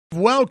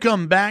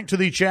Welcome back to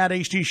the Chad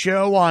Hasty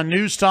Show on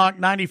News Talk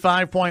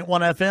 95.1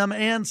 FM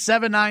and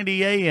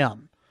 790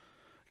 AM.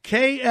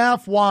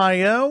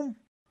 KFYO.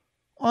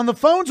 On the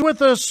phones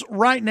with us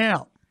right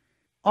now,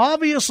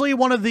 obviously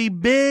one of the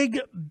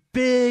big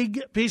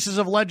pieces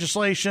of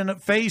legislation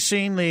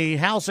facing the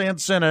House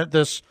and Senate,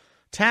 this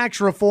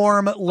tax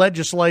reform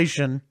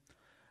legislation.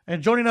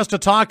 And joining us to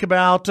talk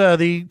about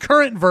the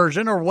current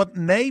version, or what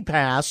may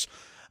pass,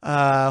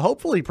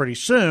 hopefully pretty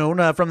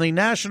soon, from the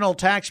National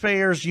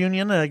Taxpayers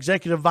Union,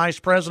 Executive Vice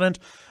President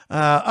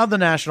of the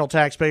National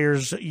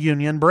Taxpayers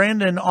Union,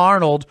 Brandon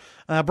Arnold.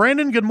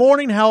 Brandon, good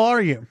morning. How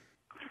are you?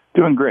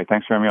 Doing great.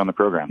 Thanks for having me on the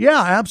program.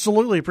 Yeah,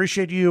 absolutely.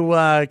 Appreciate you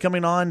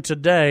coming on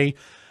today.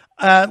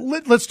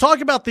 Let's talk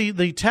about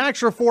the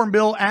tax reform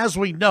bill as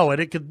we know it.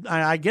 It could,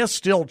 I guess,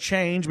 still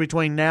change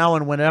between now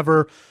and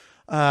whenever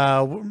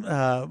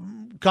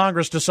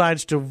Congress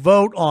decides to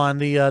vote on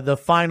the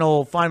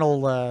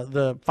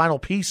final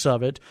piece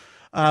of it.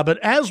 But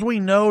as we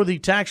know, the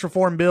tax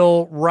reform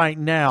bill right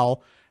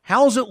now,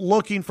 how is it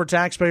looking for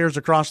taxpayers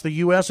across the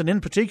U.S. and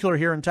in particular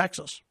here in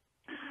Texas?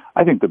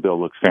 I think the bill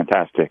looks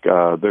fantastic.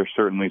 There's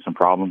certainly some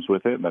problems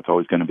with it, and that's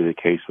always going to be the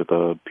case with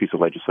a piece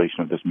of legislation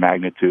of this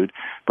magnitude.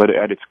 But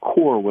at its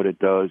core, what it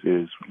does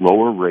is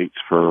lower rates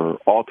for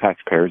all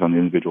taxpayers on the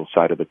individual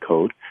side of the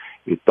code.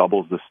 It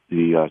doubles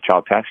the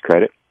child tax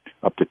credit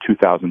up to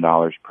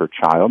 $2,000 per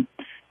child.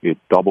 It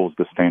doubles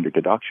the standard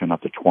deduction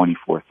up to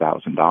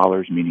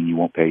 $24,000, meaning you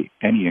won't pay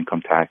any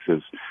income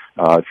taxes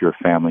if you're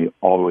a family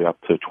all the way up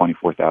to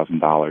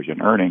 $24,000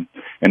 in earning.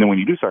 And then when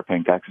you do start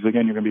paying taxes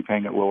again, you're going to be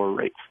paying at lower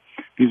rates.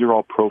 These are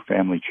all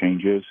pro-family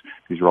changes.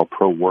 These are all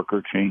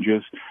pro-worker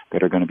changes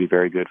that are going to be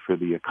very good for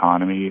the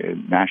economy,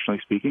 nationally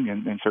speaking,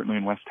 and certainly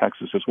in West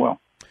Texas as well.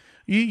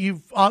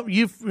 You've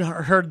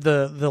heard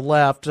the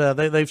left.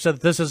 They've said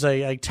that this is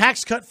a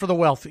tax cut for the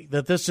wealthy.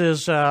 That this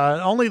is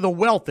only the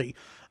wealthy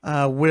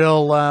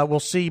will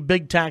see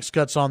big tax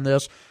cuts on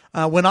this.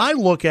 When I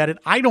look at it,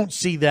 I don't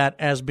see that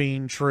as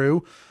being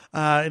true.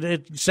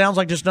 It sounds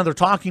like just another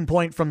talking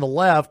point from the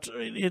left.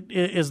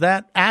 Is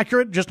that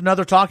accurate? Just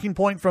another talking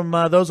point from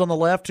those on the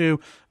left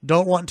who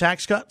don't want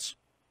tax cuts?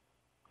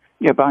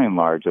 Yeah, by and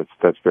large,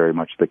 that's very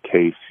much the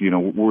case. You know,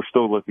 we're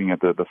still looking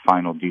at the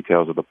final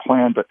details of the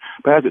plan, but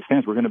as it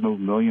stands, we're going to move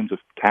millions of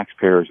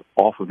taxpayers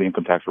off of the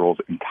income tax rolls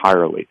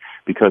entirely.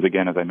 Because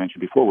again, as I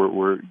mentioned before,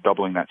 we're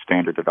doubling that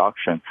standard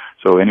deduction.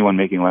 So anyone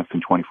making less than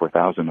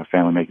 $24,000, a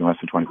family making less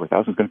than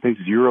 $24,000, is going to pay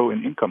zero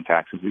in income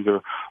taxes. These are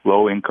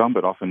low income,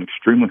 but often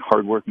extremely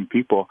hardworking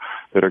people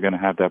that are going to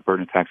have that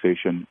burden of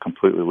taxation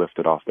completely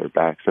lifted off their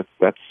backs.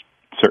 That's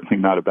certainly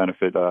not a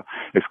benefit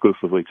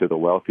exclusively to the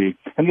wealthy.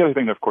 And the other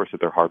thing, of course,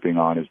 that they're harping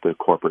on is the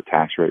corporate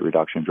tax rate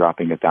reduction,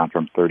 dropping it down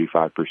from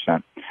 35%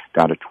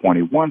 down to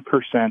 21%.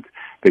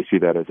 They see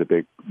that as a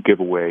big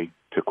giveaway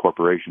to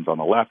corporations on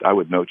the left. I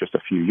would note just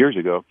a few years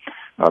ago,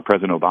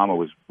 President Obama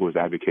was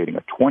advocating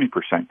a 20%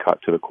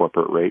 cut to the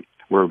corporate rate.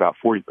 We're about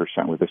 40%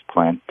 with this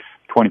plan,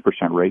 20%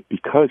 rate,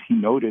 because he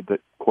noted that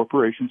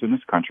corporations in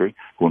this country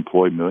who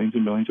employ millions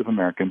and millions of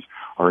Americans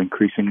are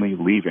increasingly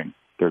leaving.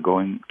 They're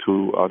going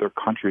to other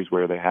countries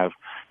where they have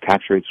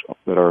tax rates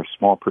that are a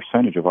small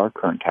percentage of our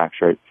current tax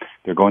rate.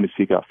 They're going to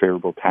seek out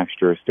favorable tax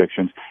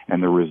jurisdictions,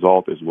 and the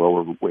result is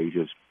lower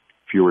wages,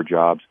 fewer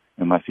jobs,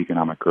 and less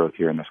economic growth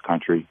here in this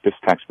country. This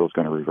tax bill is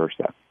going to reverse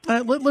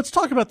that. Let's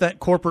talk about that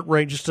corporate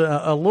rate just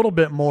a little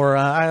bit more.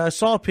 I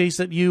saw a piece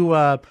that you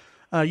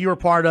were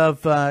part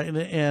of,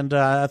 and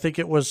I think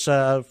it was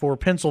for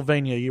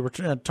Pennsylvania. You were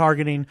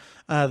targeting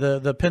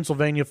the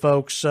Pennsylvania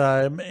folks,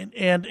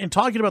 and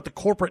talking about the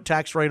corporate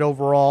tax rate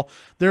overall.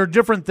 There are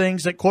different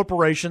things that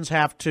corporations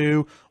have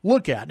to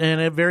look at, and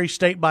it varies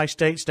state by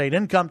state, state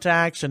income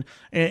tax,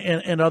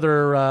 and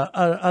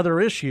other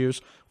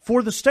issues.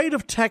 For the state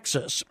of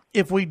Texas,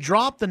 if we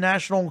drop the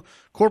national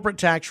corporate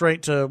tax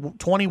rate to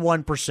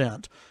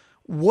 21%,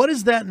 what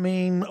does that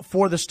mean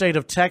for the state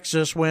of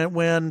Texas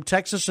when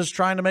Texas is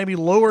trying to maybe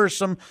lure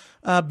some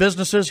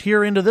businesses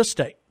here into this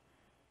state?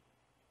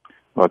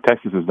 Well,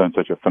 Texas has done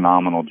such a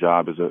phenomenal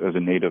job as a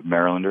native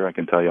Marylander. I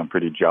can tell you I'm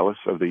pretty jealous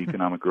of the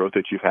economic growth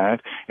that you've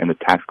had and the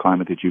tax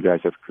climate that you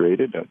guys have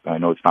created. I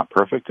know it's not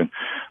perfect, and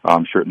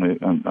I'm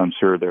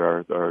sure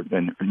there are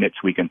nits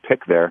we can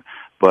pick there.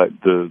 But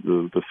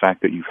the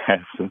fact that you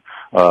have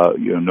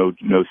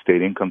no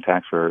state income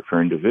tax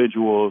for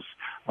individuals,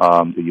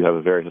 that you have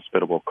a very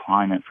hospitable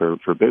climate for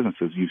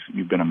businesses,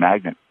 you've been a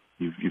magnet.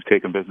 You've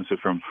taken businesses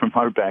from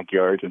our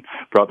backyard and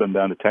brought them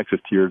down to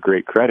Texas to your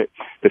great credit.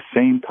 The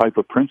same type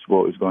of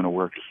principle is going to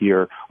work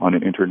here on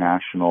an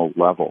international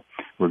level.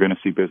 We're going to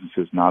see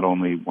businesses not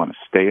only want to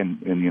stay in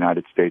the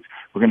United States,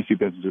 we're going to see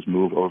businesses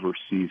move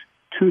overseas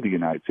to the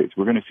United States.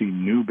 We're going to see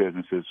new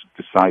businesses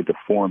decide to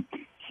form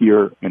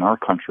here in our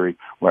country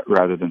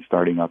rather than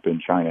starting up in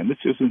China. And this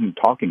isn't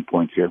talking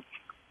points here.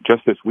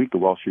 Just this week, the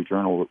Wall Street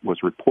Journal was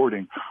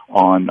reporting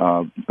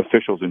on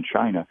officials in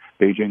China,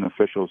 Beijing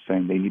officials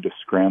saying they need to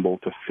scramble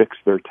to fix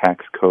their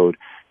tax code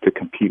to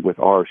compete with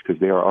ours because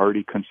they are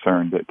already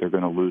concerned that they're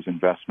going to lose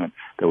investment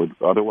that would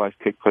otherwise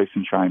take place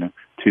in China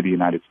to the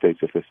United States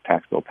if this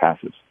tax bill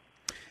passes.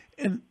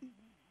 And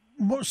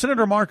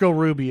Senator Marco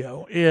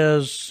Rubio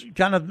is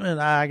kind of,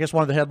 I guess,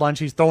 one of the headlines.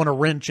 He's throwing a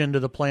wrench into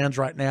the plans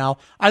right now.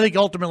 I think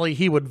ultimately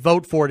he would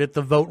vote for it if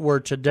the vote were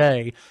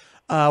today.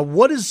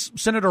 What is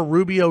Senator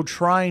Rubio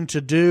trying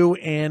to do,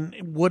 and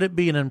would it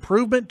be an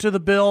improvement to the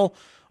bill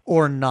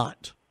or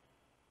not?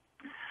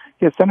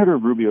 Yeah, Senator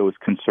Rubio is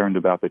concerned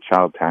about the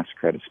child tax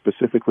credit,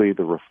 specifically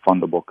the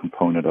refundable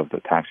component of the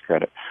tax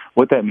credit.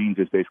 What that means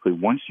is basically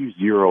once you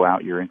zero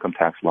out your income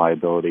tax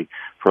liability,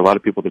 for a lot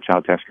of people, the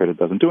child tax credit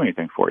doesn't do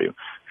anything for you.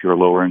 If you're a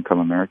lower income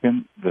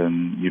American,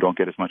 then you don't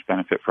get as much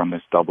benefit from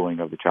this doubling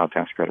of the child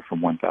tax credit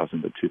from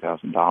 $1,000 to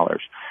 $2,000.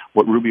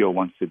 What Rubio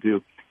wants to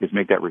do is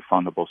make that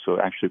refundable, so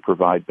actually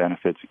provide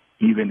benefits.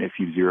 Even if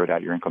you zeroed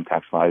out your income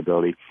tax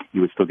liability,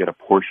 you would still get a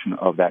portion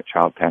of that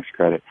child tax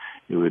credit.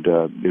 It would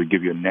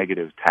give you a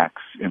negative tax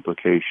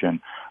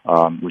implication,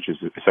 which is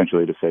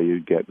essentially to say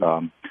you get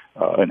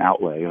an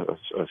outlay,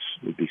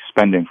 it'd be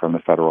spending from the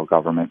federal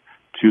government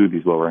to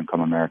these lower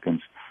income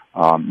Americans,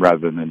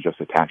 rather than just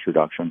a tax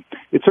reduction.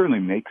 It certainly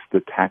makes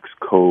the tax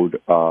code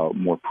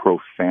more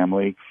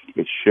pro-family.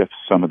 It shifts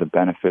some of the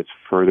benefits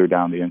further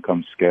down the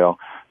income scale.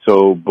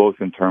 So both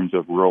in terms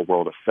of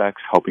real-world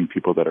effects, helping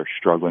people that are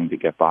struggling to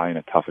get by in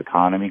a tough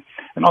economy,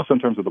 and also in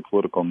terms of the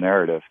political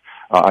narrative,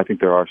 I think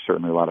there are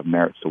certainly a lot of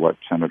merits to what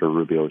Senator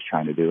Rubio is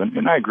trying to do.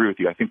 And I agree with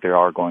you. I think they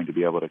are going to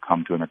be able to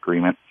come to an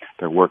agreement.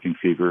 They're working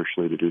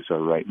feverishly to do so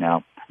right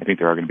now. I think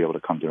they are going to be able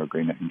to come to an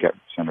agreement and get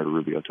Senator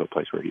Rubio to a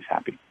place where he's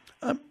happy.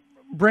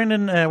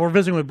 Brandon, we're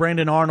visiting with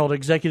Brandon Arnold,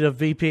 Executive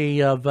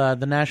VP of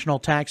the National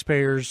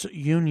Taxpayers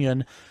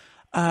Union.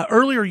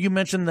 Earlier, you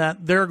mentioned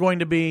that there are going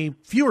to be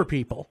fewer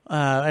people,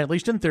 at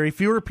least in theory,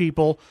 fewer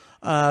people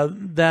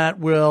that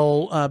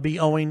will be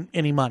owing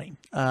any money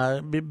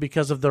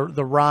because of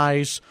the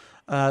rise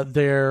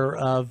there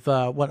of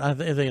what I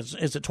think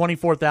is it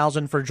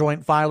 24,000 for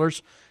joint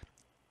filers.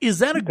 Is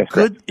that a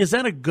good? Is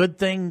that a good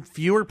thing?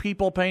 Fewer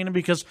people paying?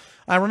 Because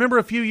I remember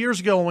a few years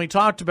ago when we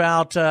talked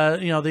about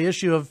the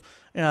issue of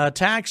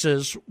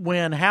taxes,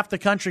 when half the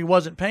country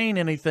wasn't paying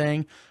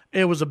anything,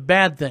 it was a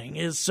bad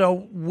thing. So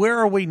where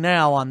are we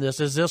now on this?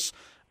 Is this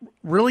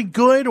really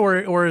good,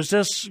 or is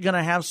this going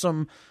to have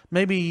some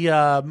maybe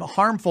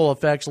harmful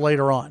effects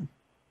later on?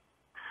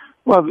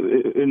 Well,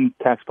 in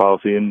tax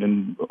policy and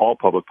in all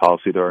public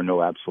policy, there are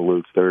no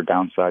absolutes. There are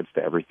downsides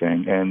to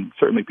everything. And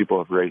certainly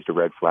people have raised a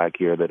red flag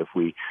here that if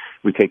we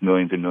take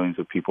millions and millions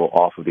of people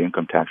off of the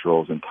income tax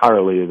rolls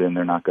entirely, then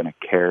they're not going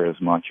to care as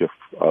much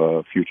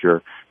if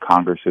future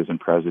Congresses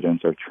and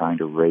presidents are trying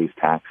to raise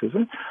taxes.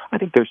 And I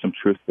think there's some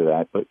truth to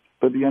that. But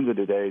at the end of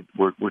the day,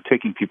 we're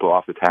taking people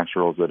off the tax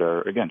rolls that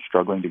are, again,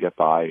 struggling to get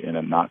by in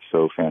a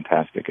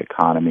not-so-fantastic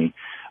economy.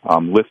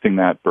 Lifting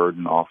that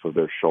burden off of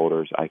their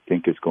shoulders, I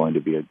think, is going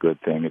to be a good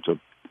thing. It's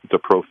a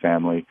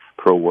pro-family,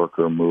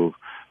 pro-worker move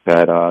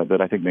that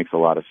I think makes a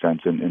lot of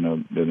sense in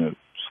a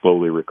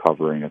slowly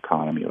recovering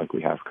economy like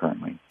we have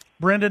currently.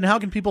 Brendan, how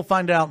can people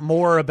find out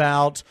more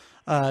about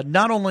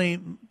not only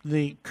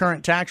the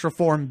current tax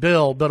reform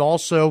bill, but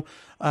also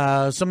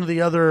some of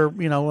the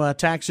other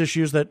tax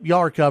issues that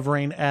y'all are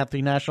covering at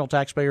the National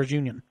Taxpayers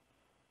Union?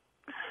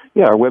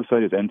 Yeah, our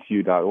website is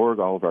ntu.org.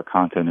 All of our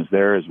content is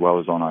there, as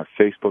well as on our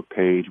Facebook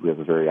page. We have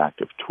a very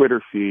active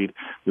Twitter feed.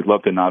 We'd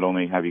love to not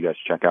only have you guys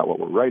check out what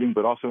we're writing,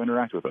 but also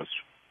interact with us.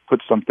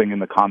 Put something in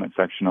the comment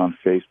section on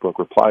Facebook,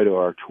 reply to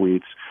our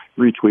tweets,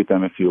 retweet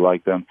them if you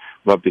like them.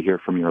 Love to hear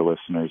from your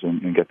listeners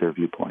and get their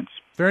viewpoints.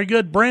 Very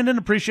good. Brandon,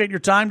 appreciate your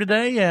time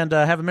today, and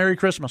have a Merry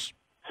Christmas.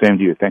 Same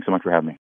to you. Thanks so much for having me.